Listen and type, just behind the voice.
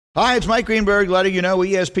Hi, it's Mike Greenberg letting you know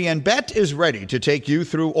ESPN Bet is ready to take you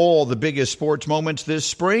through all the biggest sports moments this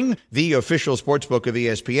spring. The official sportsbook of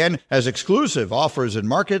ESPN has exclusive offers and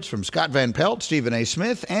markets from Scott Van Pelt, Stephen A.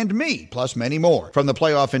 Smith, and me, plus many more. From the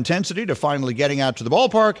playoff intensity to finally getting out to the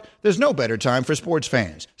ballpark, there's no better time for sports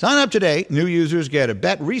fans. Sign up today. New users get a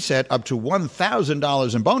bet reset up to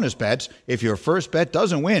 $1,000 in bonus bets if your first bet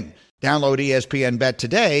doesn't win. Download ESPN Bet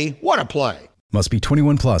today. What a play. Must be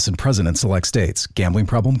 21 plus and present in select states. Gambling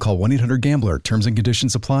problem? Call 1-800-GAMBLER. Terms and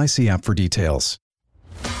conditions apply. See app for details.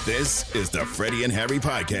 This is the Freddie and Harry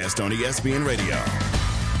podcast on ESPN Radio.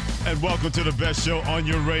 And welcome to the best show on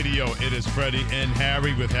your radio. It is Freddie and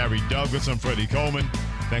Harry with Harry Douglas. I'm Freddie Coleman.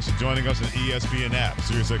 Thanks for joining us on ESPN app,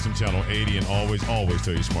 SiriusXM Channel 80, and always tell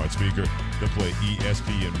your smart speaker to play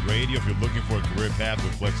ESPN Radio. If you're looking for a career path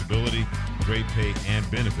with flexibility, great pay, and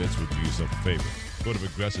benefits, would do yourself a favor. Go to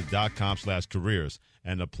progressive.com/careers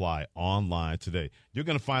and apply online today. You're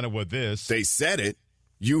going to find out what this. They said it.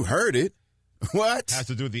 You heard it. What? Has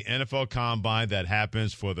to do with the NFL Combine that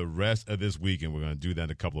happens for the rest of this weekend. We're going to do that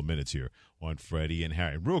in a couple of minutes here on Freddie and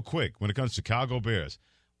Harry. Real quick, when it comes to Chicago Bears,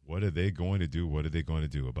 what are they going to do? What are they going to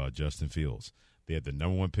do about Justin Fields? They had the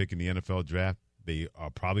number one pick in the NFL draft. They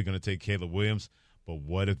are probably going to take Caleb Williams, but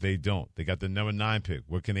what if they don't? They got the number 9 pick.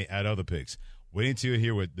 What can they add other picks? Waiting until you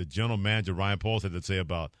hear what the general manager, Ryan Poles, had to say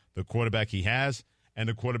about the quarterback he has and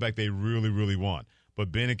the quarterback they really, really want. But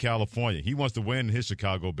Ben in California, he wants to win his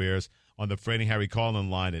Chicago Bears on the Freddie and Harry call-in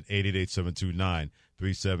line at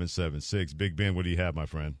 888-729-3776. Big Ben, what do you have, my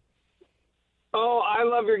friend? Oh, I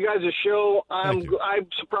love your guys' show. I'm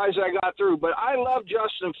surprised I got through. But I love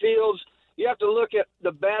Justin Fields. You have to look at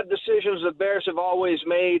the bad decisions the Bears have always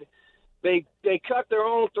made. They cut their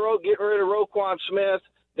own throat getting rid of Roquan Smith.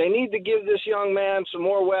 They need to give this young man some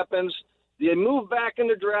more weapons. They move back in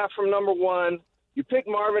the draft from number 1. You pick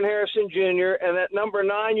Marvin Harrison Jr., and at number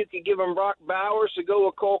 9, you could give him Brock Bowers to go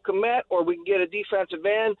with Cole Kmet, or we can get a defensive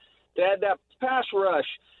end to add that pass rush.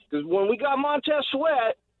 Because when we got Montez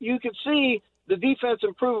Sweat, you could see the defense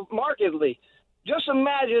improved markedly. Just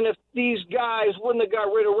imagine if these guys wouldn't have got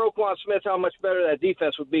rid of Roquan Smith, how much better that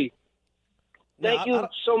defense would be. Thank you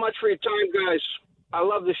so much for your time, guys. I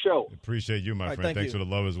love the show. Appreciate you, my friend. Thanks for the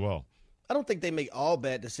love as well. I don't think they make all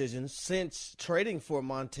bad decisions. Since trading for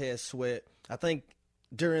Montez Sweat, I think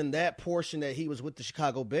during that portion that he was with the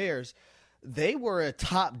Chicago Bears, they were a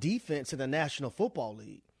top defense in the National Football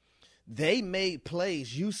League. They made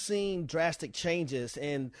plays. You've seen drastic changes,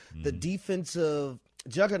 and the defensive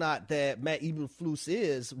juggernaut that Matt Eberflus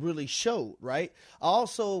is really showed, right? I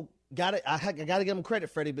also got to give him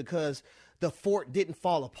credit, Freddie, because the fort didn't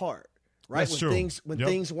fall apart. Right, That's when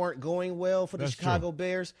things weren't going well for the Chicago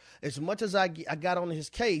Bears, as much as I got on his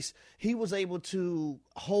case, he was able to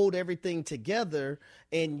hold everything together,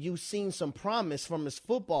 and you've seen some promise from his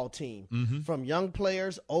football team, from young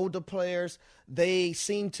players, older players. They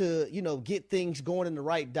seem to, get things going in the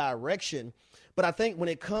right direction. But I think when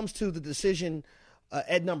it comes to the decision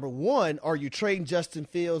at number 1, are you trading Justin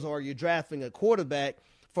Fields or are you drafting a quarterback?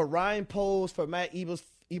 For Ryan Poles, for Matt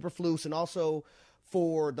Eberflus, and also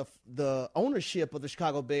for the ownership of the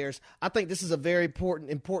Chicago Bears, I think this is a very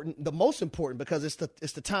important, the most important, because it's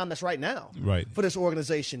the time that's right now for this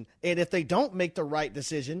organization. And if they don't make the right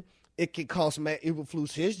decision, it could cost Matt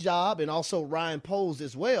Eberflus his job and also Ryan Poles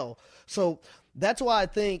as well. So that's why I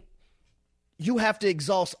think you have to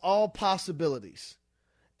exhaust all possibilities.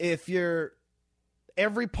 If you're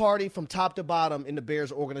every party from top to bottom in the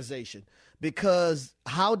Bears organization, because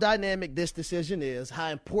how dynamic this decision is, how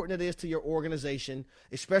important it is to your organization,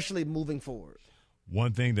 especially moving forward.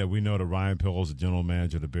 One thing that we know that Ryan Poles, the general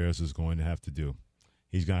manager of the Bears, is going to have to do,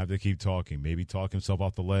 he's going to have to keep talking, maybe talk himself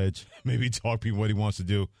off the ledge, maybe talk people what he wants to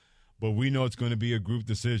do, but we know it's going to be a group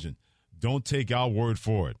decision. Don't take our word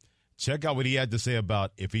for it. Check out what he had to say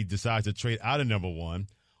about if he decides to trade out of number 1,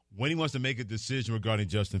 when he wants to make a decision regarding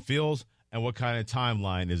Justin Fields, and what kind of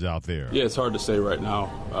timeline is out there. Yeah, it's hard to say right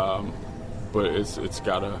now. But it's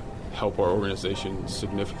got to help our organization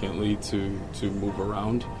significantly to move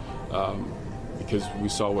around because we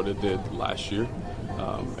saw what it did last year,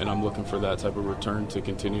 and I'm looking for that type of return to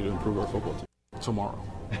continue to improve our football team tomorrow.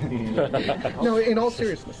 No, in all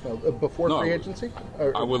seriousness, though, before free agency?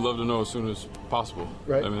 I would love to know as soon as possible.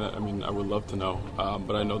 Right. I mean, I would love to know,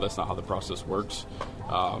 but I know that's not how the process works.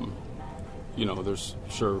 There's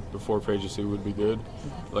before free agency would be good.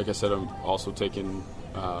 Like I said, I'm also taking,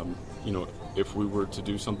 if we were to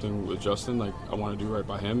do something with Justin, like I want to do right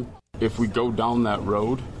by him. If we go down that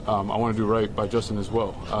road, I want to do right by Justin as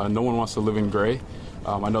well. No one wants to live in gray.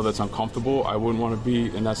 I know that's uncomfortable. I wouldn't want to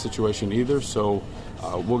be in that situation either. So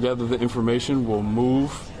we'll gather the information. We'll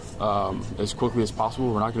move as quickly as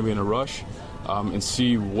possible. We're not going to be in a rush, and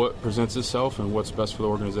see what presents itself and what's best for the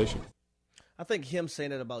organization. I think him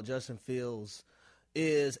saying that about Justin Fields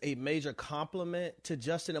is a major compliment to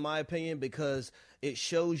Justin, in my opinion, because it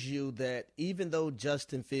shows you that even though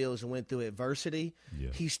Justin Fields went through adversity,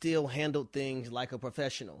 he still handled things like a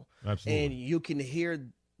professional. Absolutely. And you can hear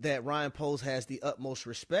that Ryan Poles has the utmost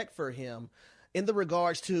respect for him in the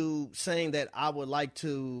regards to saying that I would like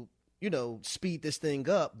to, speed this thing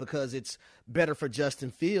up because it's better for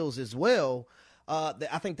Justin Fields as well.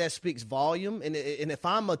 I think that speaks volume. And if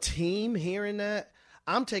I'm a team hearing that,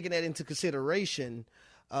 I'm taking that into consideration.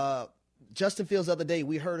 Justin Fields the other day,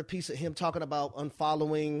 we heard a piece of him talking about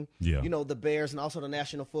unfollowing, the Bears and also the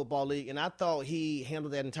National Football League. And I thought he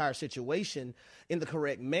handled that entire situation in the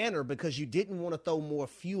correct manner because you didn't want to throw more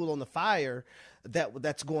fuel on the fire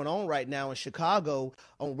that's going on right now in Chicago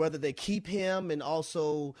on whether they keep him and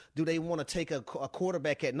also do they want to take a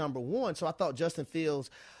quarterback at number one. So I thought Justin Fields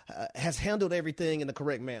has handled everything in the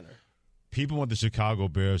correct manner. People want the Chicago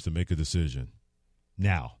Bears to make a decision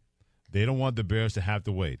now. They don't want the Bears to have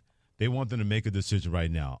to wait. They want them to make a decision right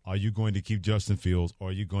now. Are you going to keep Justin Fields or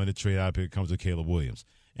are you going to trade out here comes to Caleb Williams?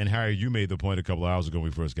 And, Harry, you made the point a couple of hours ago when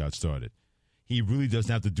we first got started. He really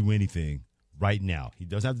doesn't have to do anything right now. He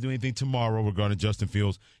doesn't have to do anything tomorrow regarding Justin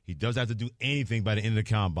Fields. He doesn't have to do anything by the end of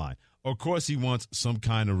the combine. Of course he wants some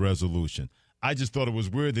kind of resolution. I just thought it was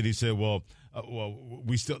weird that he said,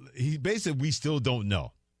 we still don't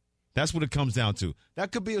know. That's what it comes down to.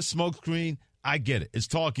 That could be a smokescreen. I get it. It's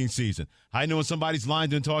talking season. I know when somebody's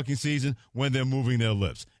lying during talking season when they're moving their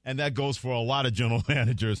lips. And that goes for a lot of general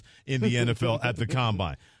managers in the NFL at the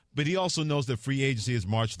combine. But he also knows that free agency is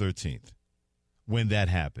March 13th when that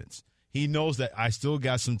happens. He knows that I still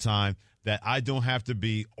got some time, that I don't have to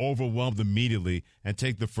be overwhelmed immediately and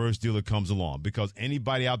take the first deal that comes along. Because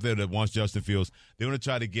anybody out there that wants Justin Fields, they want to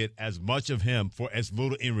try to get as much of him for as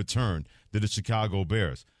little in return to the Chicago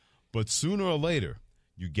Bears. But sooner or later,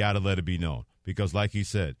 you got to let it be known. Because like he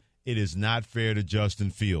said, it is not fair to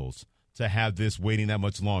Justin Fields to have this waiting that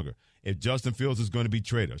much longer. If Justin Fields is going to be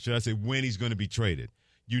traded, or should I say when he's going to be traded,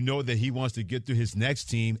 you know that he wants to get to his next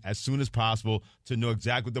team as soon as possible to know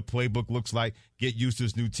exactly what the playbook looks like, get used to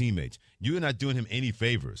his new teammates. You're not doing him any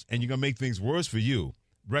favors, and you're going to make things worse for you,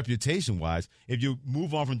 reputation-wise, if you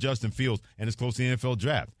move on from Justin Fields and it's close to the NFL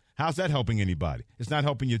draft. How's that helping anybody? It's not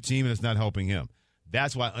helping your team, and it's not helping him.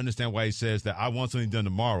 That's why I understand why he says that I want something done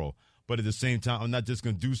tomorrow, but at the same time, I'm not just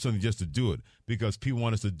going to do something just to do it because people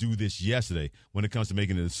want us to do this yesterday when it comes to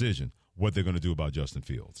making a decision what they're going to do about Justin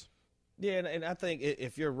Fields. Yeah, and I think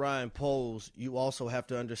if you're Ryan Poles, you also have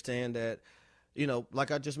to understand that,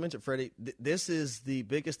 like I just mentioned, Freddie, this is the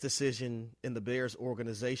biggest decision in the Bears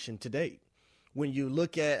organization to date. When you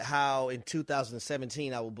look at how in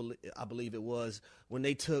 2017, I believe it was, when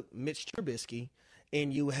they took Mitch Trubisky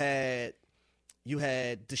and you had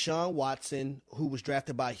Deshaun Watson, who was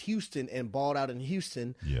drafted by Houston and balled out in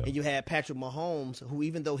Houston. Yeah. And you had Patrick Mahomes, who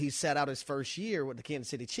even though he sat out his first year with the Kansas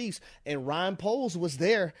City Chiefs, and Ryan Poles was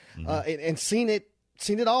there and seen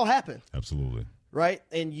it all happen. Absolutely. Right?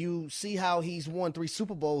 And you see how he's won 3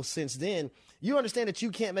 Super Bowls since then. You understand that you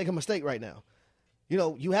can't make a mistake right now.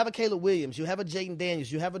 You have a Caleb Williams, you have a Jaden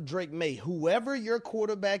Daniels, you have a Drake May, whoever your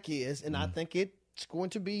quarterback is, and I think it's going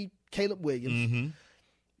to be Caleb Williams. Mm-hmm.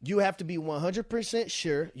 You have to be 100%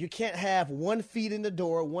 sure. You can't have 1 foot in the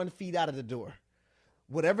door, 1 foot out of the door.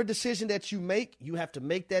 Whatever decision that you make, you have to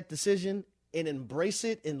make that decision and embrace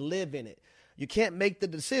it and live in it. You can't make the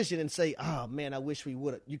decision and say, oh, man, I wish we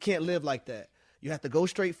would have. You can't live like that. You have to go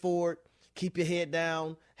straight forward, keep your head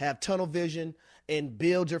down, have tunnel vision, and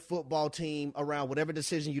build your football team around whatever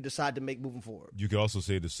decision you decide to make moving forward. You could also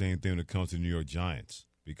say the same thing when it comes to the New York Giants,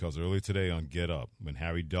 because earlier today on Get Up, when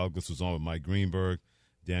Harry Douglas was on with Mike Greenberg,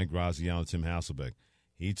 Dan Graziano, and Tim Hasselbeck,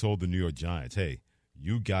 he told the New York Giants, hey,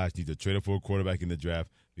 you guys need to trade up for a quarterback in the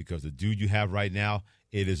draft because the dude you have right now,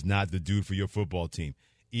 it is not the dude for your football team.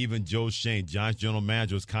 Even Joe Shane, Giants general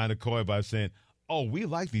manager, was kind of coy by saying, oh, we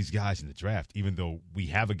like these guys in the draft, even though we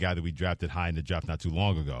have a guy that we drafted high in the draft not too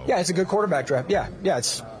long ago. Yeah, it's a good quarterback draft. Yeah,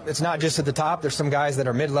 it's not just at the top. There's some guys that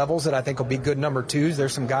are mid-levels that I think will be good number 2s.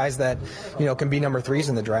 There's some guys that, can be number 3s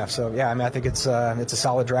in the draft. So, yeah, I think it's a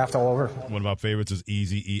solid draft all over. One of our favorites is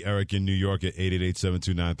Easy E. Eric in New York at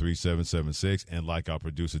 888-729-3776. And like our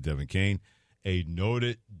producer, Devin Kane, a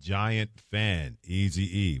noted Giant fan, Easy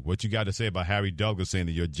E. What you got to say about Harry Douglas saying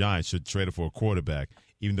that your Giants should trade it for a quarterback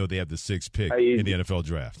even though they have the 6th pick in the NFL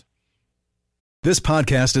draft? This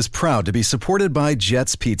podcast is proud to be supported by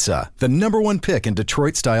Jets Pizza, the #1 pick in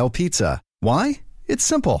Detroit-style pizza. Why? It's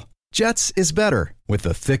simple. Jets is better. With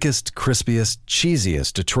the thickest, crispiest,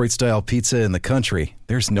 cheesiest Detroit-style pizza in the country,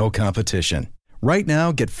 there's no competition. Right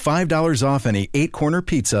now, get $5 off any 8-corner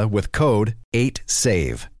pizza with code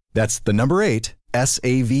 8SAVE. That's the number 8,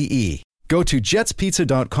 S-A-V-E. Go to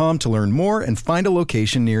jetspizza.com to learn more and find a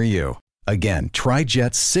location near you. Again, try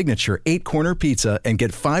Jet's signature 8-corner pizza and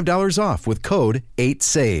get $5 off with code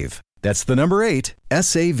 8SAVE. That's the number 8,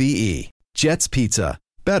 S-A-V-E. Jet's Pizza.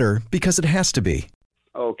 Better because it has to be.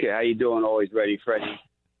 Okay, how you doing? Always ready, Freddie.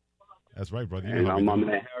 That's right, brother. And I'm on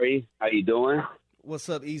Harry. How you doing? What's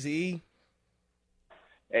up, Easy?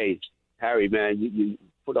 Hey, Harry, man, you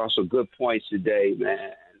put on some good points today, man.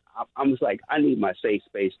 I'm just like, I need my safe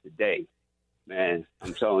space today, man.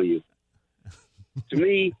 I'm telling you. To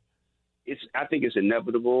me, I think it's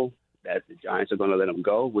inevitable that the Giants are going to let him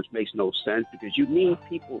go, which makes no sense because you need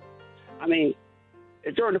people. I mean,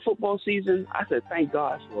 during the football season, I said, thank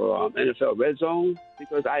God for NFL Red Zone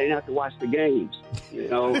because I didn't have to watch the games. You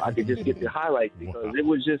know, I could just get the highlights because it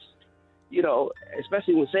was just, you know,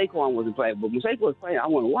 especially when Saquon wasn't playing. But when Saquon was playing, I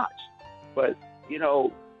want to watch. But, you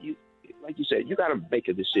know, like you said, you got to make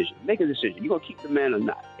a decision. Make a decision. You going to keep the man or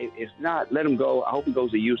not? If not, let him go. I hope he goes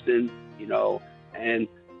to Houston, you know. And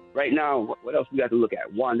right now, what else we got to look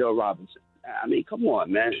at? Wan'Dale Robinson. I mean, come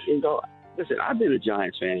on, man. You know, listen, I've been a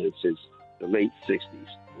Giants fan since the late 60s.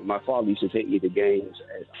 My father used to take me to games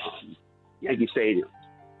at Yankee Stadium.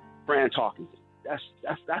 Fran Tarkenton. That's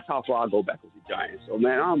how far I go back with the Giants. So,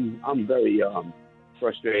 man, I'm very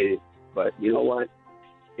frustrated. But you know what?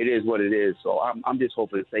 It is what it is. So I'm just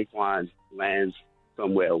hoping Saquon lands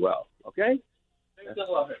somewhere well. Okay?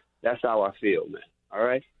 That's how I feel, man. All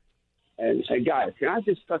right? And guys, can I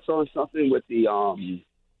just touch on something with the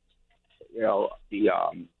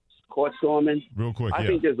court storming? Real quick, I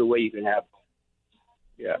think there's a way you can have.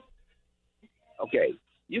 Yeah. Okay.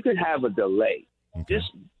 You can have a delay. Okay.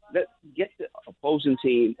 Just get the opposing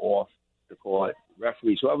team off the court,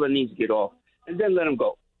 referees, whoever needs to get off, and then let them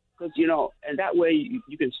go. Because, you know, and that way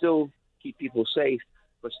you can still keep people safe,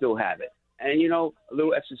 but still have it. And, you know, a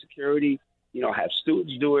little extra security, you know, have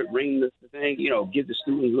students do it, ring the thing, you know, give the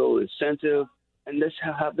students a little incentive, and let's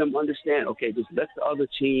have them understand, okay, just let the other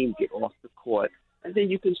team get off the court, and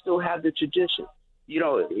then you can still have the tradition. You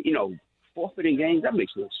know, forfeiting games, that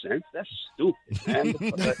makes no sense. That's stupid, man.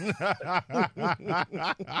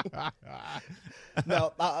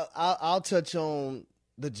 Now, I'll touch on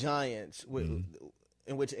the Giants,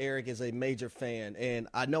 in which Eric is a major fan. And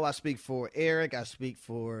I know I speak for Eric. I speak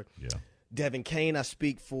for Devin Kane. I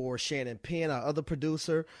speak for Shannon Penn, our other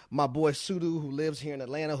producer. My boy Sudu, who lives here in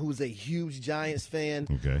Atlanta, who's a huge Giants fan.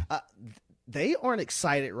 Okay. They aren't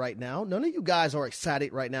excited right now. None of you guys are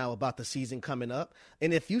excited right now about the season coming up.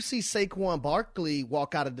 And if you see Saquon Barkley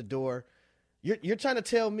walk out of the door, you're trying to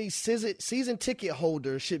tell me season ticket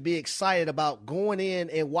holders should be excited about going in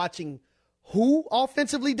and watching who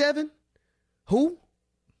offensively, Devin? Who?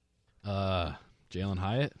 Jalen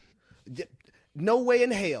Hyatt? No way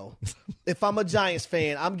in hell. If I'm a Giants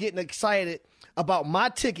fan, I'm getting excited about my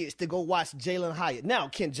tickets to go watch Jalen Hyatt. Now,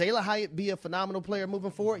 can Jalen Hyatt be a phenomenal player moving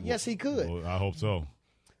forward? Yes, he could. Well, I hope so.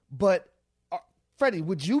 But, Freddie,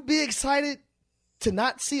 would you be excited to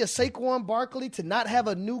not see a Saquon Barkley, to not have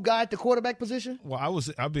a new guy at the quarterback position? Well,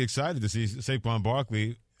 I'd be excited to see Saquon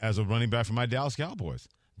Barkley as a running back for my Dallas Cowboys.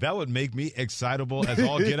 That would make me excitable as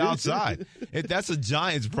all get outside. That's a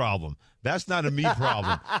Giants problem. That's not a me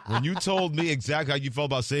problem. When you told me exactly how you felt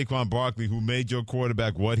about Saquon Barkley, who made your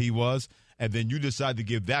quarterback what he was, and then you decide to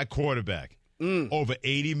give that quarterback over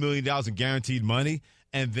 $80 million in guaranteed money,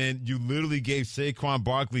 and then you literally gave Saquon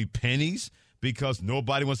Barkley pennies because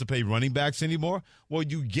nobody wants to pay running backs anymore, well,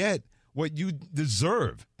 you get what you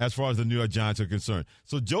deserve as far as the New York Giants are concerned.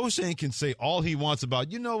 So Joe Shane can say all he wants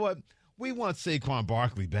about, you know what, we want Saquon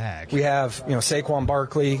Barkley back. We have, Saquon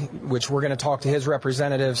Barkley, which we're going to talk to his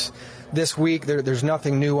representatives this week. There's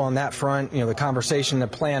nothing new on that front. The conversation, the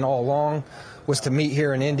plan all along was to meet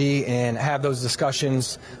here in Indy and have those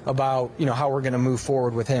discussions about, how we're going to move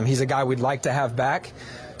forward with him. He's a guy we'd like to have back.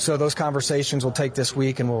 So those conversations will take this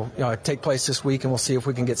week and will take place this week, and we'll see if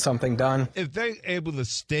we can get something done. If they're able to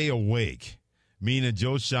stay awake, meaning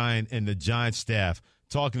Joe Shine and the Giants staff,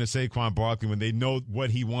 talking to Saquon Barkley when they know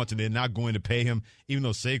what he wants and they're not going to pay him, even though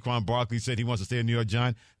Saquon Barkley said he wants to stay a New York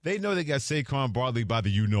Giant, they know they got Saquon Barkley by the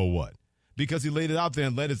you-know-what because he laid it out there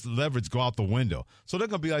and let his leverage go out the window. So they're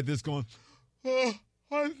going to be like this going, hi,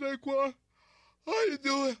 Saquon. How you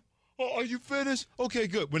doing? Oh, are you finished? Okay,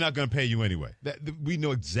 good. We're not going to pay you anyway. We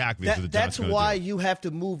know exactly what the Giants are going to do. That's why you have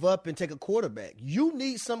to move up and take a quarterback. You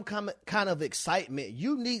need some kind of excitement.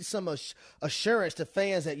 You need some assurance to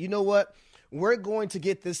fans that, you know what? we're going to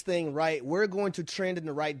get this thing right. We're going to trend in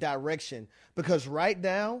the right direction because right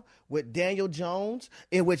now with Daniel Jones,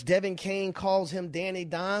 in which Devin Cain calls him Danny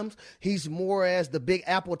Dimes, he's more as the big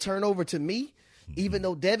apple turnover to me, even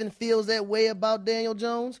though Devin feels that way about Daniel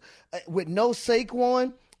Jones. With no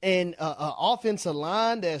Saquon and offensive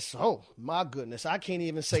line that's, oh, my goodness, I can't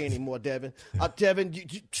even say anymore, Devin. Devin, you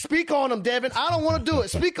speak on him, Devin. I don't want to do it.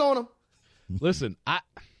 Speak on him. Listen,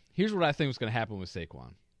 here's what I think was going to happen with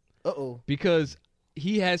Saquon. Uh-oh. Because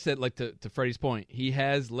he has said, like to Freddie's point, he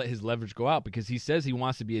has let his leverage go out because he says he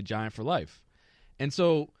wants to be a Giant for life. And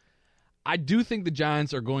so I do think the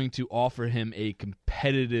Giants are going to offer him a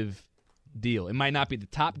competitive deal. It might not be the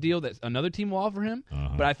top deal that another team will offer him,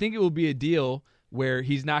 but I think it will be a deal where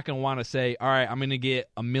he's not going to want to say, all right, I'm going to get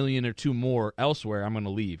 $1 million or $2 million more elsewhere. I'm going to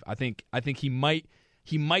leave. I think he might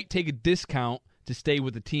take a discount to stay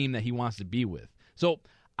with the team that he wants to be with. So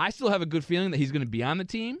I still have a good feeling that he's going to be on the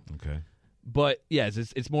team. Okay. But yes,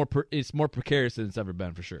 it's more precarious than it's ever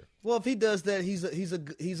been for sure. Well, if he does that,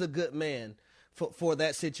 he's a good man for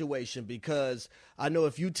that situation, because I know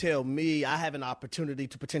if you tell me I have an opportunity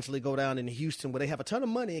to potentially go down in Houston where they have a ton of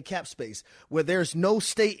money in cap space, where there's no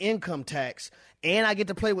state income tax, and I get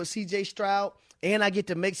to play with C.J. Stroud, and I get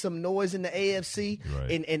to make some noise in the AFC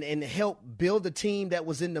and help build a team that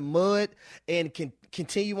was in the mud and can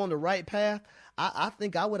continue on the right path, I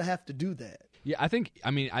think I would have to do that. Yeah, I think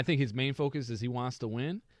his main focus is he wants to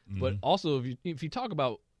win, but also if you talk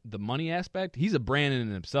about the money aspect, he's a brand in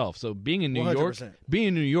himself. So being in New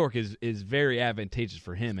 100%. York is very advantageous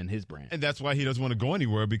for him and his brand. And that's why he doesn't want to go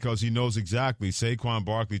anywhere, because he knows exactly Saquon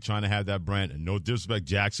Barkley trying to have that brand. And no disrespect,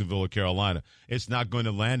 Jacksonville or Carolina, it's not going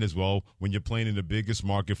to land as well when you're playing in the biggest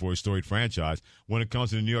market for a storied franchise when it comes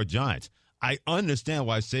to the New York Giants. I understand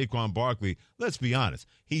why Saquon Barkley, let's be honest,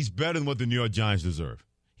 he's better than what the New York Giants deserve.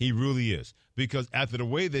 He really is. Because after the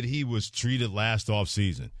way that he was treated last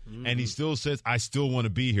offseason, and he still says, I still want to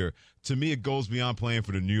be here, to me it goes beyond playing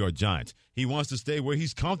for the New York Giants. He wants to stay where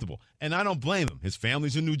he's comfortable, and I don't blame him. His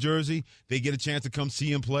family's in New Jersey. They get a chance to come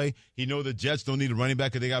see him play. He knows the Jets don't need a running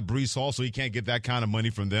back because they got Breece Hall, so he can't get that kind of money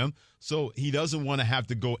from them. So he doesn't want to have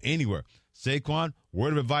to go anywhere. Saquon,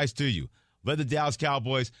 word of advice to you. Let the Dallas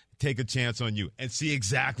Cowboys take a chance on you and see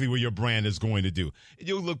exactly what your brand is going to do. And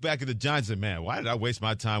you'll look back at the Giants and say, man, why did I waste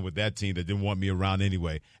my time with that team that didn't want me around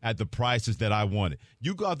anyway at the prices that I wanted?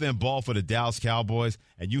 You go out there and ball for the Dallas Cowboys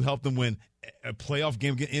and you help them win a playoff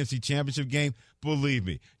game, get an NFC championship game, believe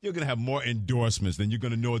me, you're going to have more endorsements than you're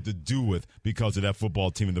going to know what to do with because of that football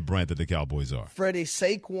team and the brand that the Cowboys are. Freddie,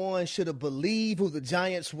 Saquon should have believed who the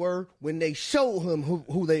Giants were when they showed him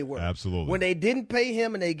who they were. Absolutely. When they didn't pay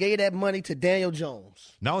him and they gave that money to Daniel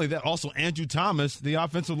Jones. Not only that, also Andrew Thomas, the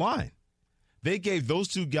offensive line. They gave those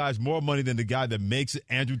two guys more money than the guy that makes it,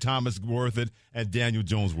 Andrew Thomas worth it and Daniel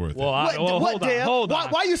Jones worth it. Hold on.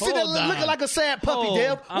 Why you sitting there looking like a sad puppy,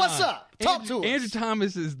 Dev? What's up? Talk to us. Andrew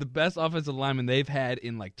Thomas is the best offensive lineman they've had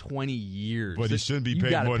in like 20 years. But he shouldn't be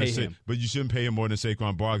paid more than But you shouldn't pay him more than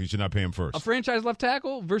Saquon Barkley. You should not pay him first. A franchise left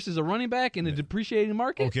tackle versus a running back in a depreciating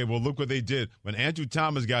market? Okay, well, look what they did. When Andrew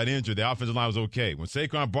Thomas got injured, the offensive line was okay. When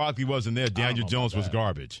Saquon Barkley wasn't there, Daniel Jones was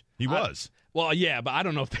garbage. He was. Well, yeah, but I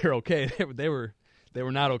don't know if they're okay. They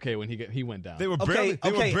were not okay when he went down. They were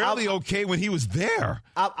barely okay when he was there.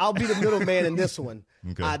 I'll be the middleman in this one.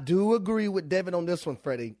 Okay. I do agree with Devin on this one,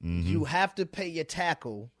 Freddie. Mm-hmm. You have to pay your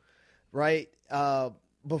tackle, right,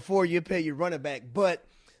 before you pay your running back. But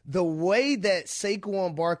the way that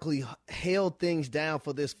Saquon Barkley held things down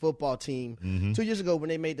for this football team 2 years ago when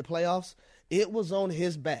they made the playoffs, it was on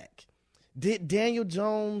his back. Did Daniel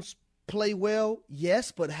Jones play well?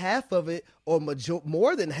 Yes, but half of it, or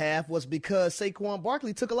more than half, was because Saquon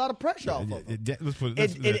Barkley took a lot of pressure off of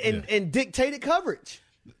him and dictated coverage.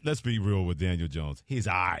 Let's be real with Daniel Jones. He's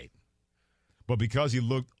all right. But because he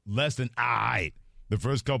looked less than all right the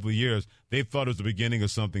first couple of years, they thought it was the beginning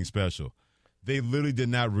of something special. They literally did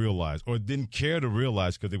not realize or didn't care to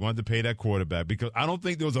realize because they wanted to pay that quarterback, because I don't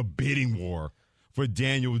think there was a bidding war for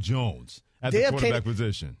Daniel Jones at the quarterback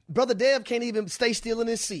position. Brother Dev can't even stay still in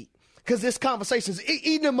his seat because this conversation's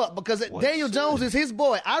eating him up, because Daniel Jones is his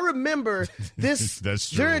boy. I remember this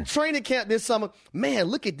during training camp this summer. Man,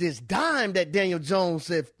 look at this dime that Daniel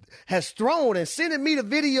Jones has thrown, and sending me the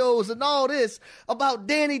videos and all this about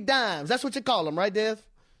Danny Dimes. That's what you call him, right, Dev?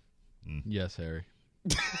 Yes, Harry.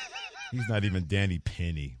 He's not even Danny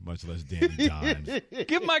Penny, much less Danny Dimes.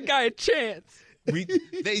 Give my guy a chance.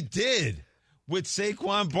 They did. With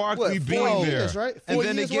Saquon Barkley being there. Years, right? And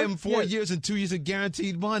then they gave him 4 years and 2 years of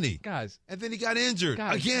guaranteed money. Guys. And then he got injured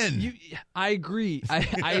again. I agree.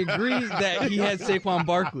 I agree that he had Saquon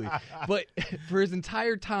Barkley. But for his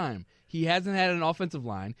entire time, He hasn't had an offensive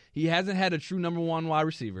line. He hasn't had a true number one wide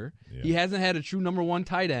receiver. Yeah. He hasn't had a true number one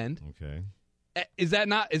tight end. Okay. Is that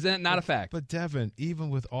not a fact? But Devin, even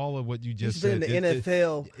with all of what you just said, he's been in the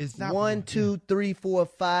NFL it's not 1, 2, 3, 4,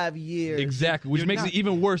 5 years. Exactly, which makes it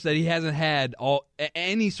even worse that he hasn't had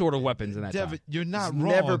any sort of weapons in that Devin, time. you're not He's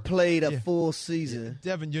wrong. Never played a full season.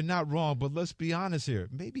 Devin, you're not wrong, but let's be honest here.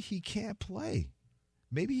 Maybe he can't play.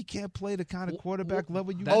 Maybe he can't play the kind of quarterback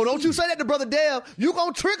level you. Oh, don't you say that to Brother Dev. You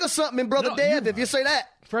gonna trigger something in Brother Dev if you say that.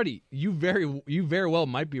 Freddie, you very well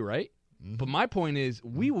might be right. Mm-hmm. But my point is,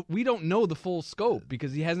 we don't know the full scope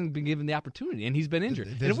because he hasn't been given the opportunity, and he's been injured.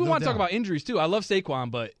 And if we want to talk about injuries, too, I love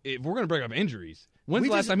Saquon, but if we're going to bring up injuries, when's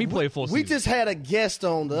the last time he played a full season? We just had a guest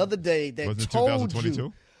on the other day that told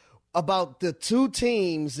you about the two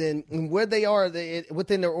teams and where they are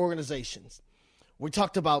within their organizations. We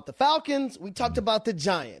talked about the Falcons. We talked about the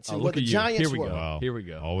Giants and where the Giants were. Wow. Here we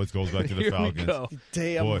go. Always goes back to the Falcons.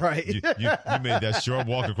 Damn Boy, right. you made that short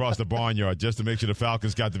walk across the barnyard just to make sure the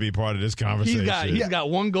Falcons got to be part of this conversation. He's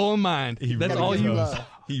got one goal in mind. That's all you does.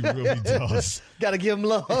 He really does. Got to give him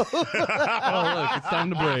love. Oh, look, it's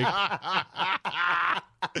time to break.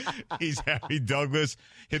 He's Harry Douglas.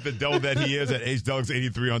 Hit the double that he is at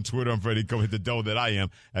HDouglas83 on Twitter. I'm Freddie Coleman. Hit the double that I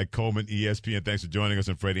am at Coleman ESPN. Thanks for joining us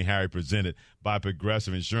on Freddie and Harry, presented by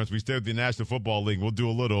Progressive Insurance. We stay with the National Football League. We'll do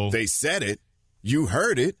a little. They said it. You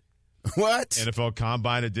heard it. What? NFL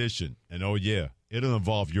Combine Edition. And oh, yeah, it'll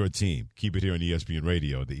involve your team. Keep it here on ESPN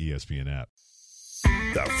Radio, the ESPN app.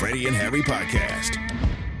 The Freddie and Harry Podcast.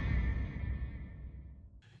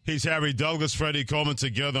 He's Harry Douglas, Freddie Coleman,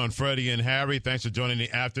 together on Freddie and Harry. Thanks for joining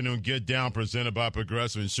the afternoon Get Down, presented by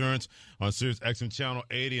Progressive Insurance on Sirius XM Channel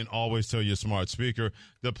 80, and always tell your smart speaker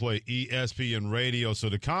to play ESPN Radio. So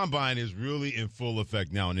the Combine is really in full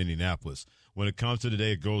effect now in Indianapolis. When it comes to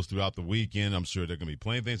today, it goes throughout the weekend. I'm sure there are going to be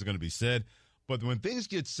plenty of things that are going to be said. But when things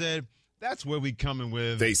get said, that's where we come in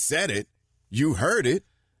with. They said it. You heard it.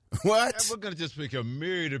 What? And we're going to just pick a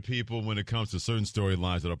myriad of people when it comes to certain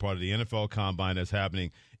storylines that are part of the NFL Combine that's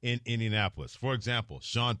happening in Indianapolis. For example,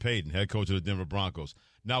 Sean Payton, head coach of the Denver Broncos.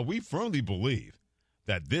 Now, we firmly believe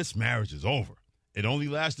that this marriage is over. It only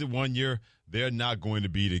lasted 1 year. They're not going to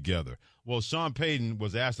be together. Well, Sean Payton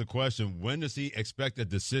was asked the question, when does he expect a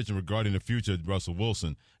decision regarding the future of Russell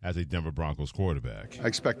Wilson as a Denver Broncos quarterback? I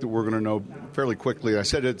expect that we're going to know fairly quickly. I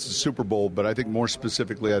said it's a Super Bowl, but I think more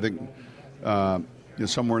specifically, I think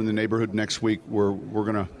somewhere in the neighborhood next week, we're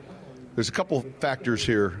going to – there's a couple factors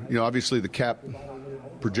here. Obviously the cap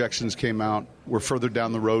projections came out. We're further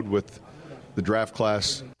down the road with the draft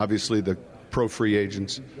class, obviously the pro free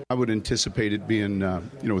agents. I would anticipate it being,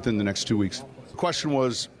 within the next 2 weeks. The question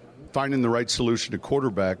was finding the right solution to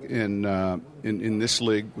quarterback in this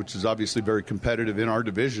league, which is obviously very competitive in our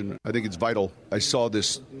division. I think it's vital. I saw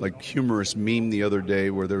this humorous meme the other day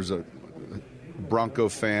where there's a Bronco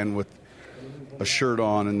fan with a shirt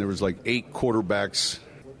on, and there was 8 quarterbacks'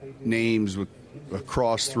 names with a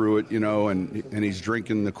cross through it, and he's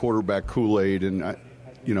drinking the quarterback Kool-Aid, and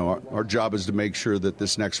our job is to make sure that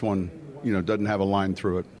this next one, doesn't have a line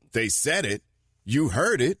through it. They said it. You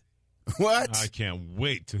heard it. What? I can't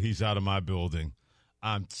wait till he's out of my building.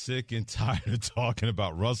 I'm sick and tired of talking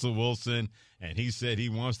about Russell Wilson, and he said he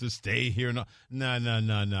wants to stay here. No.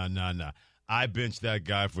 I benched that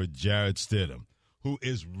guy for Jarrett Stidham, who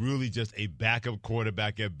is really just a backup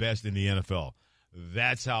quarterback at best in the NFL.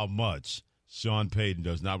 That's how much Sean Payton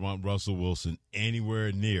does not want Russell Wilson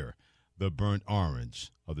anywhere near the burnt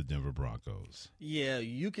orange of the Denver Broncos. Yeah,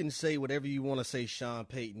 you can say whatever you want to say, Sean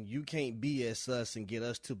Payton. You can't BS us and get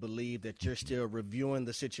us to believe that you're still reviewing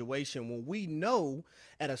the situation when we know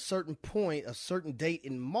at a certain point, a certain date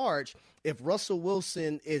in March, if Russell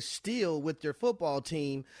Wilson is still with your football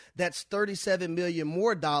team, that's $37 million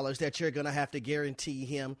more that you're going to have to guarantee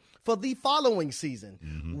him for the following season.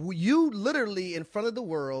 Mm-hmm. You literally, in front of the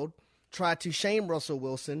world, tried to shame Russell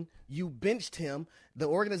Wilson. You benched him. The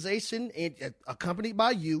organization, accompanied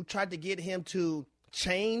by you, tried to get him to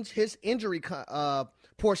change his injury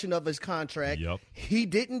portion of his contract. Yep. He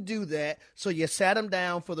didn't do that, so you sat him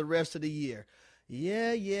down for the rest of the year.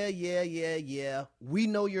 Yeah. We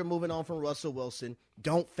know you're moving on from Russell Wilson.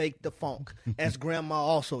 Don't fake the funk, as Grandma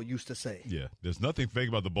also used to say. Yeah, there's nothing fake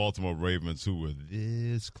about the Baltimore Ravens, who were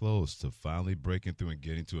this close to finally breaking through and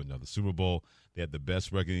getting to another Super Bowl. They had the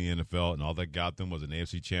best record in the NFL, and all that got them was an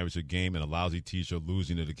AFC Championship game and a lousy T-shirt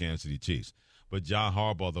losing to the Kansas City Chiefs. But John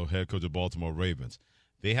Harbaugh, the head coach of Baltimore Ravens,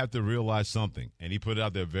 they have to realize something, and he put it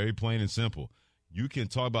out there very plain and simple. you can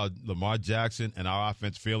talk about Lamar Jackson and our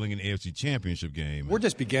offense failing in the AFC Championship game. We're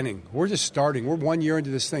just beginning. We're just starting. We're 1 year into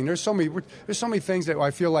this thing. There's so many things that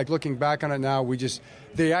I feel like looking back on it now,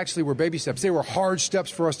 they actually were baby steps. They were hard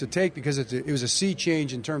steps for us to take because it was a sea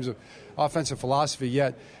change in terms of offensive philosophy,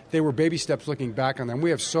 yet they were baby steps looking back on them. We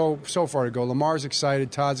have so far to go. Lamar's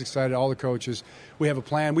excited. Todd's excited. All the coaches. We have a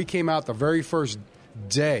plan. We came out the very first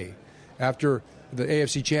day after the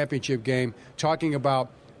AFC Championship game talking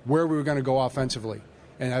about where we were going to go offensively.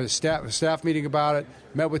 And I had a staff meeting about it,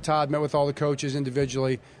 met with Todd, met with all the coaches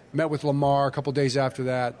individually, met with Lamar a couple days after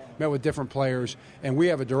that, met with different players, and we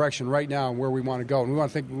have a direction right now on where we want to go. And we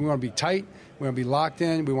want to be tight, we want to be locked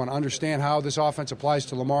in, we want to understand how this offense applies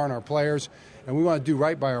to Lamar and our players, and we want to do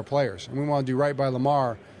right by our players. And we want to do right by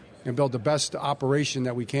Lamar and build the best operation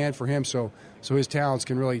that we can for him so his talents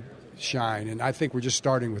can really shine. And I think we're just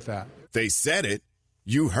starting with that. They said it.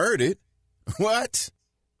 You heard it. What?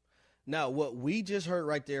 Now, what we just heard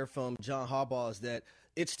right there from John Harbaugh is that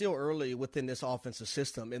it's still early within this offensive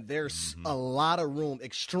system, and there's a lot of room,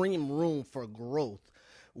 extreme room for growth.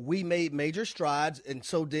 We made major strides, and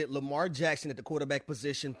so did Lamar Jackson at the quarterback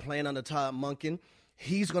position playing under Todd Monken.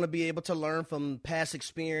 He's going to be able to learn from past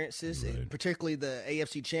experiences, particularly the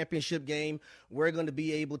AFC Championship game. We're going to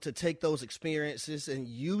be able to take those experiences and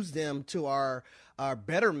use them to our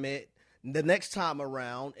betterment the next time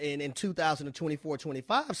around and in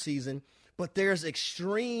 2024-25 season. But there's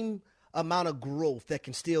extreme amount of growth that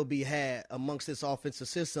can still be had amongst this offensive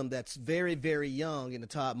system that's very, very young in the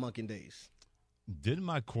Todd Monken days. Didn't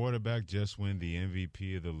my quarterback just win the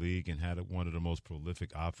MVP of the league and had one of the most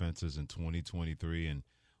prolific offenses in 2023? And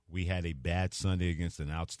we had a bad Sunday against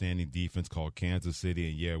an outstanding defense called Kansas City.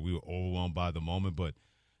 And, yeah, we were overwhelmed by the moment. But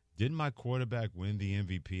didn't my quarterback win the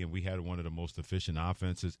MVP and we had one of the most efficient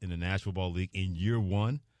offenses in the National Football League in year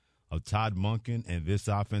one of Todd Monken and this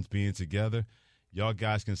offense being together? Y'all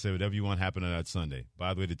guys can say whatever you want happened on that Sunday.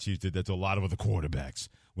 By the way, the Chiefs did that to a lot of other quarterbacks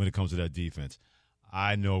when it comes to that defense.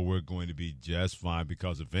 I know we're going to be just fine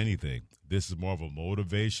because, if anything, this is more of a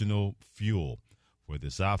motivational fuel for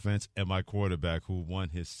this offense and my quarterback who won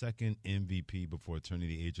his second MVP before turning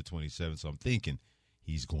the age of 27. So I'm thinking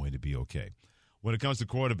he's going to be okay. When it comes to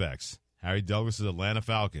quarterbacks, Harry Douglas' Atlanta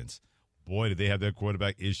Falcons, boy, did they have their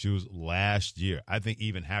quarterback issues last year. I think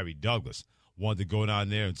even Harry Douglas wanted to go down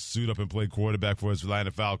there and suit up and play quarterback for his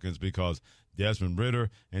Atlanta Falcons because Desmond Ridder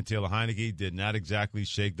and Taylor Heineke did not exactly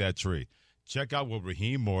shake that tree. Check out what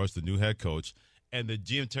Raheem Morris, the new head coach, and the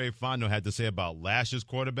GM Terry Fontenot had to say about last year's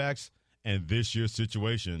quarterbacks and this year's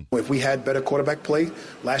situation. If we had better quarterback play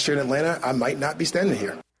last year in Atlanta, I might not be standing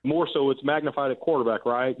here. More so, it's magnified at quarterback,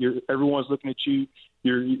 right? Everyone's looking at you.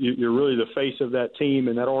 You're really the face of that team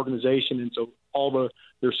and that organization, and so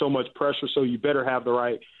there's so much pressure. So you better have the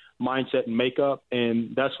right mindset and makeup,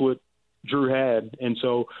 and that's what Drew had. And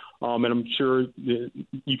so, and I'm sure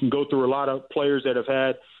you can go through a lot of players that have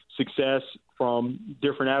had success from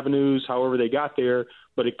different avenues, however they got there,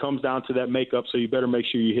 but it comes down to that makeup, so you better make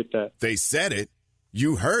sure you hit that. They said it.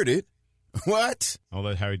 You heard it. What? I'll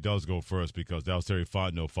let Harry Douglas go first because that was Terry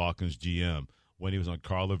Fontenot, Falcons GM, when he was on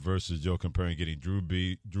Carla versus Joe comparing getting Drew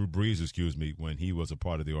Brees, when he was a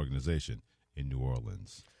part of the organization in New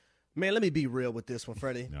Orleans. Man, let me be real with this one,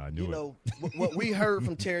 Freddie. No, I knew it. What we heard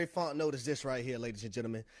from Terry Fontenot is this right here, ladies and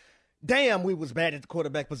gentlemen. Damn, we was bad at the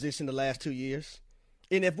quarterback position the last 2 years.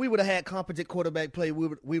 And if we would have had competent quarterback play,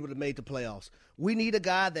 we would have made the playoffs. We need a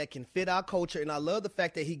guy that can fit our culture. And I love the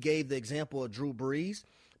fact that he gave the example of Drew Brees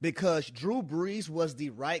because Drew Brees was the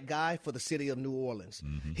right guy for the city of New Orleans.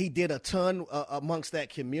 Mm-hmm. He did a ton amongst that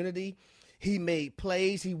community. He made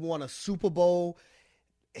plays. He won a Super Bowl.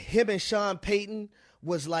 Him and Sean Payton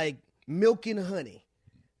was like milk and honey.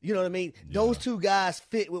 You know what I mean? Yeah. Those two guys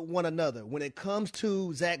fit with one another. When it comes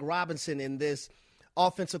to Zach Robinson in this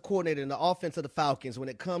offensive coordinator in the offense of the Falcons, when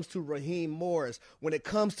it comes to Raheem Morris, when it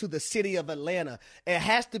comes to the city of Atlanta, it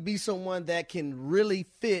has to be someone that can really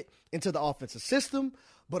fit into the offensive system,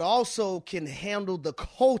 but also can handle the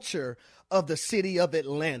culture of the city of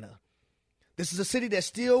Atlanta. This is a city that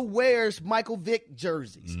still wears Michael Vick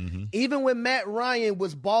jerseys. Mm-hmm. Even when Matt Ryan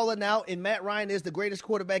was balling out, and Matt Ryan is the greatest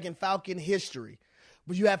quarterback in Falcon history.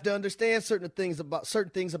 But you have to understand certain things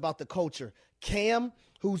about the culture. Cam,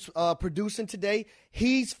 who's producing today,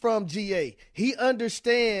 he's from GA. He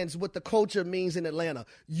understands what the culture means in Atlanta.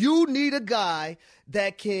 You need a guy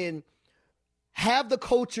that can have the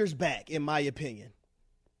cultures back, in my opinion.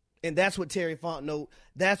 And that's what Terry Fontenot,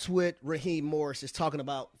 that's what Raheem Morris is talking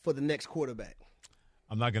about for the next quarterback.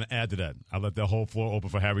 I'm not going to add to that. I let the whole floor open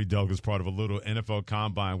for Harry Douglas, part of a little NFL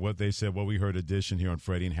Combine, what they said, what we heard edition here on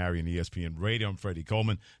Freddie and Harry and ESPN Radio. I'm Freddie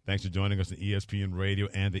Coleman. Thanks for joining us on ESPN Radio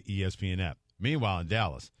and the ESPN app. Meanwhile, in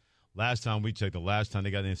Dallas, last time we checked, the last time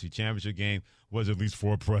they got an NFC Championship game was at least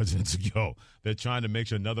 4 presidents ago. They're trying to make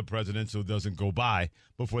sure another presidential doesn't go by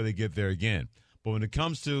before they get there again. But when it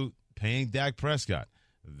comes to paying Dak Prescott,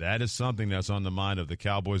 that is something that's on the mind of the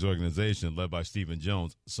Cowboys organization led by Stephen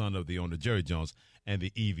Jones, son of the owner Jerry Jones, and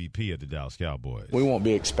the EVP of the Dallas Cowboys. We won't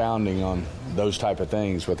be expounding on those type of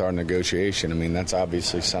things with our negotiation. I mean, that's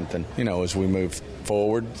obviously something, as we move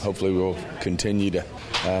forward, hopefully we'll continue to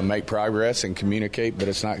make progress and communicate, but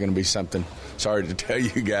it's not going to be something, sorry to tell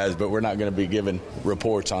you guys, but we're not going to be giving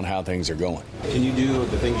reports on how things are going. Can you do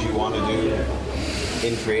the things you want to do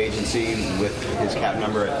in free agency with his cap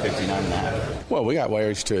number at 59.5? Well, we got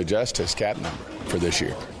ways to adjust his cap number for this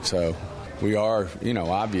year. So we are,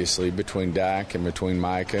 obviously between Dak and between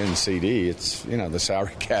Micah and CD, it's, the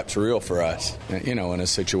salary cap's real for us, in a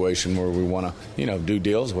situation where we want to, do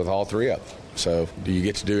deals with all three of them. So do you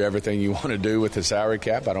get to do everything you want to do with the salary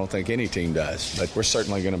cap? I don't think any team does. But we're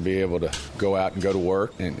certainly going to be able to go out and go to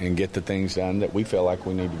work and get the things done that we feel like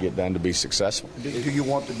we need to get done to be successful. Do you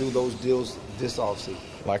want to do those deals this offseason?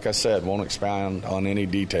 Like I said, won't expound on any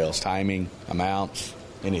details, timing, amounts,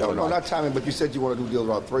 anything. No, not timing, but you said you want to do deals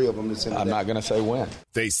about 3 of them. I'm not going to say when.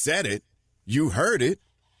 They said it. You heard it.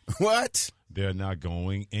 What? They're not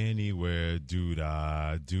going anywhere,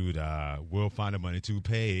 doo-dah, doo-dah. We'll find the money to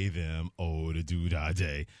pay them, the doo-dah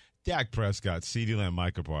day. Dak Prescott, CeeDee Lamb,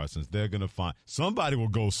 Micah Parsons, they're going to find – somebody will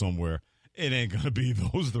go somewhere. It ain't going to be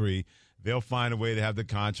those 3. They'll find a way to have the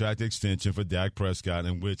contract extension for Dak Prescott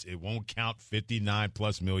in which it won't count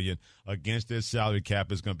 $59+ million against their salary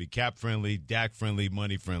cap. It's going to be cap-friendly, Dak-friendly,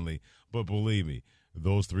 money-friendly. But believe me,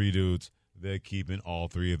 those 3 dudes, they're keeping all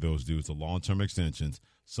 3 of those dudes to long-term extensions.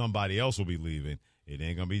 Somebody else will be leaving. It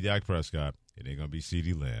ain't going to be Dak Prescott. It ain't going to be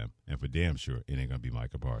CeeDee Lamb. And for damn sure, it ain't going to be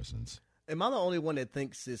Micah Parsons. Am I the only one that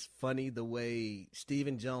thinks it's funny the way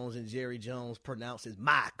Stephen Jones and Jerry Jones pronounces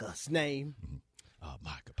Micah's name?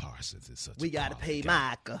 Micah Parsons is such we got to pay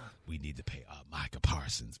Micah. We need to pay Micah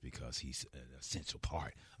Parsons because he's an essential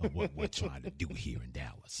part of what we're trying to do here in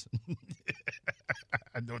Dallas.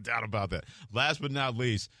 No doubt about that. Last but not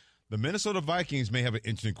least, the Minnesota Vikings may have an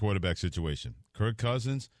interesting quarterback situation. Kirk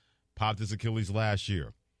Cousins popped his Achilles last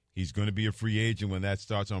year. He's going to be a free agent when that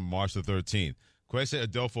starts on March the 13th. Kwesi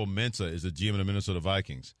Adolfo-Mensah is the GM of the Minnesota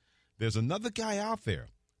Vikings. There's another guy out there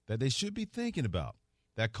that they should be thinking about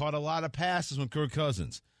that caught a lot of passes from Kirk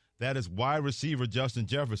Cousins. That is wide receiver Justin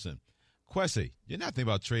Jefferson. Kwesi, you're not thinking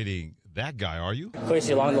about trading that guy, are you?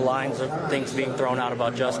 Kwesi, along the lines of things being thrown out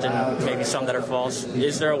about Justin, maybe some that are false,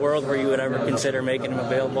 is there a world where you would ever consider making him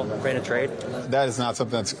available in a trade? That is not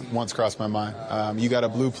something that's once crossed my mind. You got a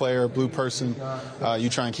blue player, blue person. You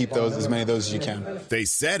try and keep those, as many of those as you can. They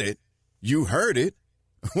said it. You heard it.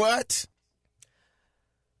 What?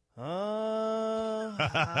 I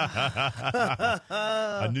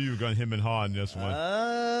knew you were going to him and haw on this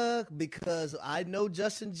one. Because I know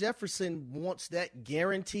Justin Jefferson wants that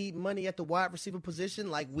guaranteed money at the wide receiver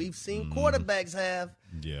position like we've seen quarterbacks have.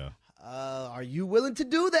 Yeah. Are you willing to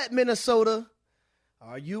do that, Minnesota?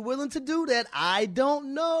 Are you willing to do that? I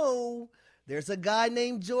don't know. There's a guy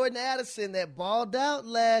named Jordan Addison that balled out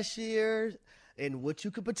last year, and what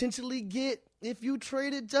you could potentially get if you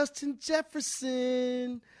traded Justin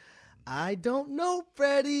Jefferson. I don't know,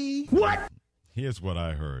 Freddie. What? Here's what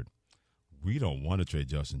I heard. We don't want to trade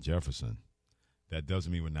Justin Jefferson. That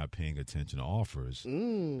doesn't mean we're not paying attention to offers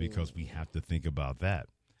because we have to think about that.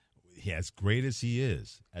 As great as he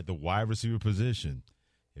is at the wide receiver position,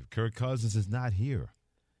 if Kirk Cousins is not here,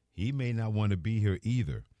 he may not want to be here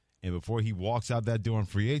either. And before he walks out that door in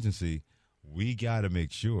free agency, we got to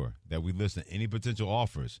make sure that we listen to any potential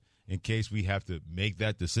offers in case we have to make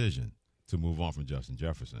that decision to move on from Justin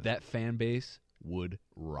Jefferson. That fan base would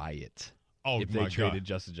riot if they traded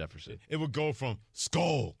Justin Jefferson. It would go from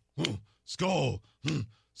skull, skull,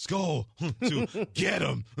 skull to get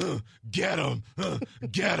him, get him,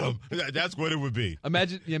 get him. That's what it would be.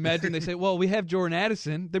 Imagine they say, well, we have Jordan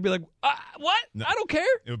Addison. They'd be like, what? No, I don't care.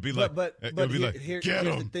 It would be like, here's get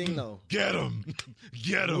him, the thing, though. Get him,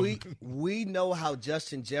 get him. We know how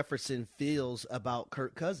Justin Jefferson feels about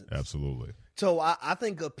Kirk Cousins. Absolutely. So I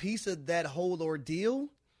think a piece of that whole ordeal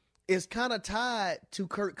is kind of tied to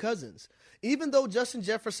Kirk Cousins. Even though Justin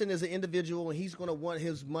Jefferson is an individual and he's going to want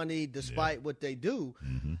his money despite what they do,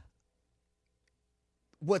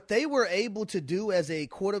 what they were able to do as a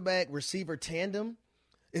quarterback-receiver tandem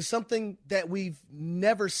is something that we've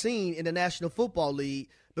never seen in the National Football League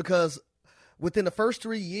because Within the first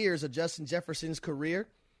 3 years of Justin Jefferson's career,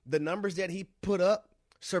 the numbers that he put up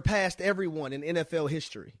surpassed everyone in NFL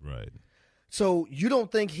history. Right. So you don't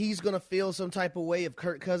think he's going to feel some type of way if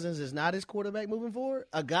Kirk Cousins is not his quarterback moving forward?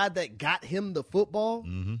 A guy that got him the football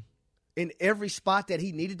in every spot that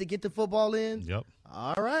he needed to get the football in? Yep.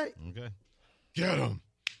 All right. Okay. Get him.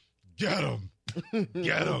 Get him.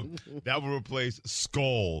 Get him. That will replace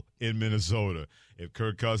Skull in Minnesota if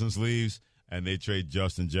Kirk Cousins leaves and they trade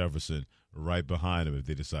Justin Jefferson right behind him if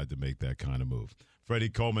they decide to make that kind of move. Freddie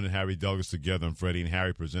Coleman and Harry Douglas together on Freddie and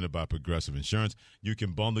Harry, presented by Progressive Insurance. You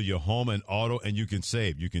can bundle your home and auto, and you can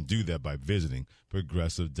save. You can do that by visiting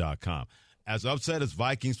Progressive.com. As upset as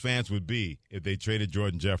Vikings fans would be if they traded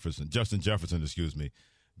Justin Jefferson,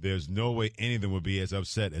 there's no way any of them would be as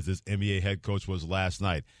upset as this NBA head coach was last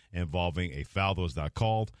night, involving a foul that was not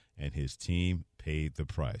called, and his team paid the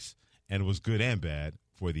price. And it was good and bad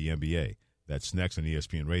for the NBA. That's next on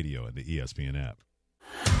ESPN Radio and the ESPN app.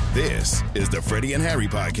 This is the Freddie and Harry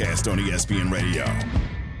podcast on ESPN Radio.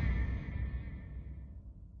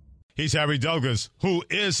 He's Harry Douglas. Who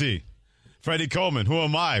is he? Freddie Coleman. Who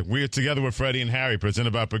am I? We're together with Freddie and Harry,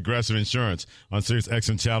 presented by Progressive Insurance on Sirius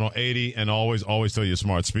XM Channel 80, and always tell your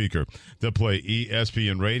smart speaker to play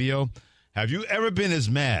ESPN Radio. Have you ever been as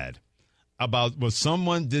mad about what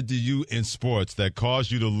someone did to you in sports that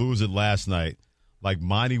caused you to lose it last night, like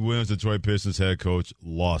Monty Williams, Detroit Pistons head coach,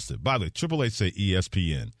 lost it? By the way, 888 say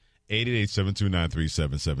ESPN,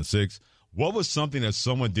 888-729-3776. What was something that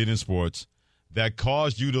someone did in sports that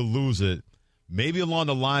caused you to lose it, maybe along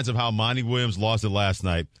the lines of how Monty Williams lost it last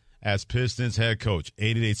night as Pistons head coach?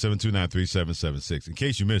 888-729-3776. In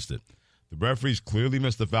case you missed it, the referees clearly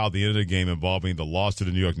missed the foul at the end of the game involving the loss to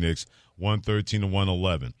the New York Knicks,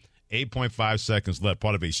 113-111. 8.5 seconds left,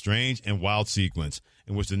 part of a strange and wild sequence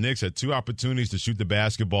in which the Knicks had two opportunities to shoot the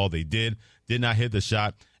basketball. They did not hit the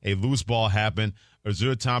shot. A loose ball happened.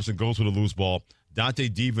 Azur Thompson goes with a loose ball. Dante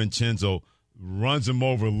DiVincenzo runs him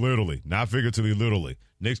over literally, not figuratively, literally.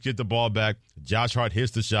 Knicks get the ball back. Josh Hart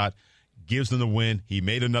hits the shot, gives them the win. He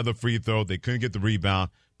made another free throw. They couldn't get the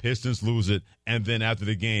rebound. Pistons lose it. And then after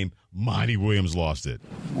the game, Monty Williams lost it.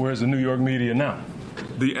 Where's the New York media now?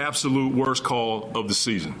 The absolute worst call of the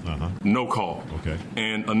season. No call. Okay.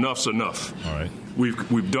 And enough's enough. All right.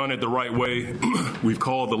 We've done it the right way. We've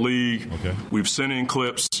called the league. Okay. We've sent in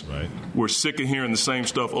clips. Right. We're sick of hearing the same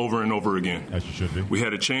stuff over and over again. As you should be. We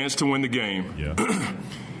had a chance to win the game. Yeah.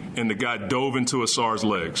 And the guy dove into Asar's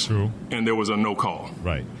legs. True. And there was a no call.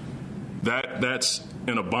 Right. That's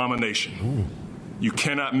an abomination. Ooh. You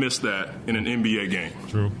cannot miss that in an NBA game.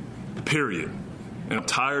 True. Period. And I'm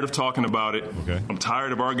tired of talking about it. Okay. I'm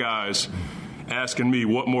tired of our guys asking me,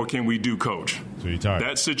 what more can we do, coach? So you're tired.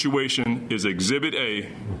 That situation is Exhibit A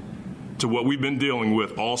to what we've been dealing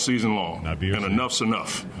with all season long. And enough's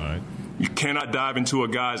enough. All right. You cannot dive into a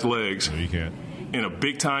guy's legs No, you can't. in a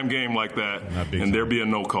big-time game like that and there be a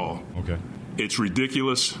no call. Okay. It's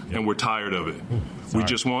ridiculous, and we're tired of it. We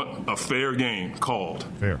just want a fair game called.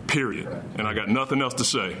 Fair. Period. And I got nothing else to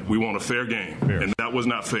say. We want a fair game. Fair. And that was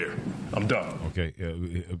not fair. I'm done. Okay.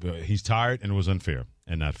 He's tired and it was unfair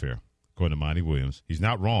and not fair, according to Monty Williams. He's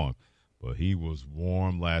not wrong, but he was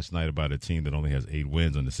warm last night about a team that only has 8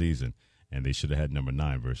 wins on the season, and they should have had number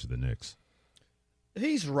 9 versus the Knicks.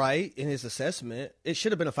 He's right in his assessment. It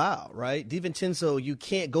should have been a foul, right? DiVincenzo, you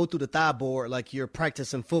can't go through the thigh board like you're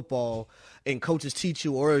practicing football and coaches teach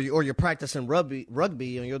you, or you're practicing rugby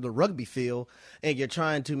and you're the rugby field and you're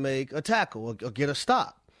trying to make a tackle or get a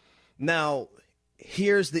stop. Now,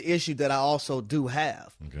 here's the issue that I also do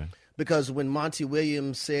have. Okay. Because when Monty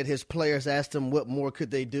Williams said his players asked him what more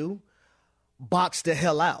could they do, box the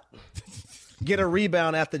hell out. Get a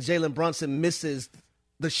rebound after Jalen Brunson misses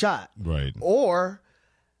the shot. Right. Or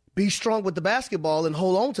be strong with the basketball and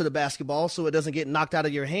hold on to the basketball so it doesn't get knocked out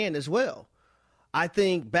of your hand as well. I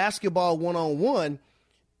think basketball one-on-one,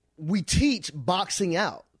 we teach boxing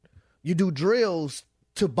out. You do drills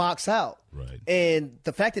to box out. Right. And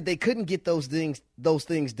the fact that they couldn't get those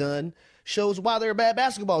things done shows why they're a bad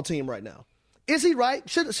basketball team right now. Is he right?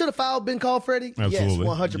 Should a foul been called, Freddie? Absolutely.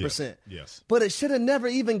 Yes, 100%. Yes. But it should have never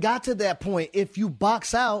even got to that point if you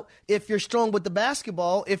box out, if you're strong with the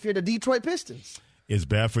basketball, if you're the Detroit Pistons. It's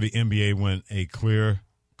bad for the NBA when a clear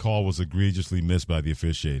call was egregiously missed by the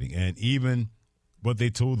officiating. And even what they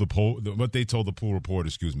told the pool report,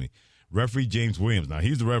 referee James Williams. Now,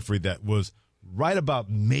 he's the referee that was right about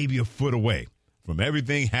maybe a foot away from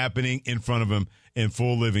everything happening in front of him in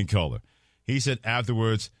full living color. He said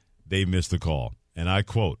afterwards, they missed the call. And I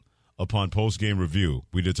quote, upon post-game review,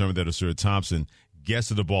 we determined that Azur Thompson gets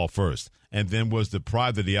to the ball first and then was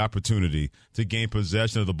deprived of the opportunity to gain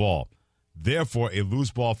possession of the ball. Therefore, a loose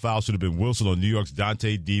ball foul should have been whistled on New York's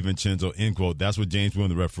Dante DiVincenzo, end quote. That's what James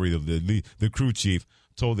Williams, the referee, the crew chief,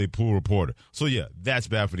 told a pool reporter. So, yeah, that's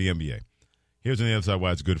bad for the NBA. Here's on the other side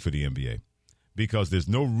why it's good for the NBA. Because there's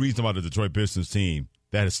no reason why the Detroit Pistons team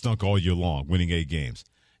that has stunk all year long, winning 8 games.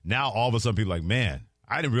 Now, all of a sudden, people are like, man,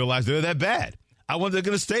 I didn't realize they were that bad. I wonder they're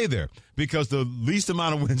going to stay there because the least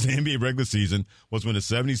amount of wins in the NBA regular season was when the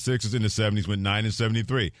 76ers in the 70s went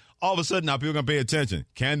 9-73. All of a sudden, now people are going to pay attention.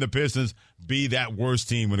 Can the Pistons be that worst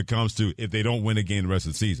team when it comes to if they don't win a game the rest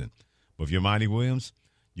of the season? But if you're Monty Williams,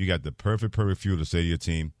 you got the perfect fuel to say to your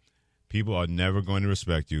team, people are never going to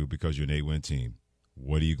respect you because you're an 8-win team.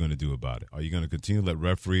 What are you going to do about it? Are you going to continue to let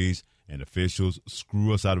referees and officials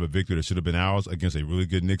screw us out of a victory that should have been ours against a really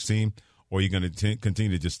good Knicks team? Or are you going to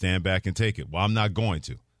continue to just stand back and take it? Well, I'm not going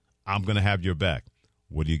to. I'm going to have your back.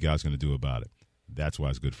 What are you guys going to do about it? That's why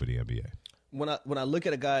it's good for the NBA. When I look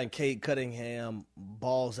at a guy in Cade Cunningham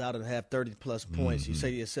balls out and have 30-plus points, you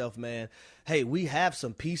say to yourself, man, hey, we have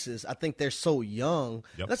some pieces. I think they're so young.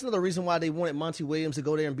 Yep. That's another reason why they wanted Monty Williams to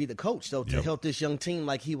go there and be the coach, though, to help this young team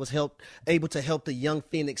like he was able to help the young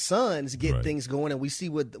Phoenix Suns get things going. And we see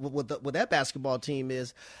what that basketball team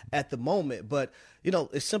is at the moment. But,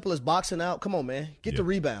 as simple as boxing out, come on, man, get the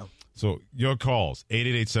rebound. So your calls,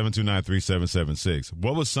 888-729-3776.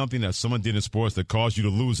 What was something that someone did in sports that caused you to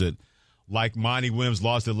lose it? Like Monty Williams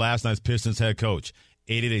lost it last night's Pistons head coach.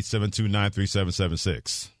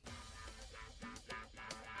 888-729-3776.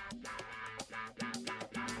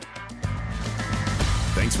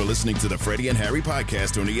 Thanks for listening to the Freddie and Harry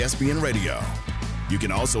podcast on ESPN Radio. You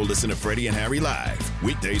can also listen to Freddie and Harry live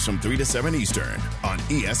weekdays from 3 to 7 Eastern on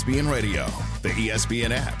ESPN Radio, the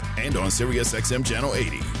ESPN app, and on SiriusXM Channel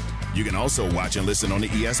 80. You can also watch and listen on the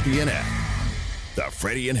ESPN app. The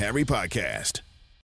Freddie and Harry podcast.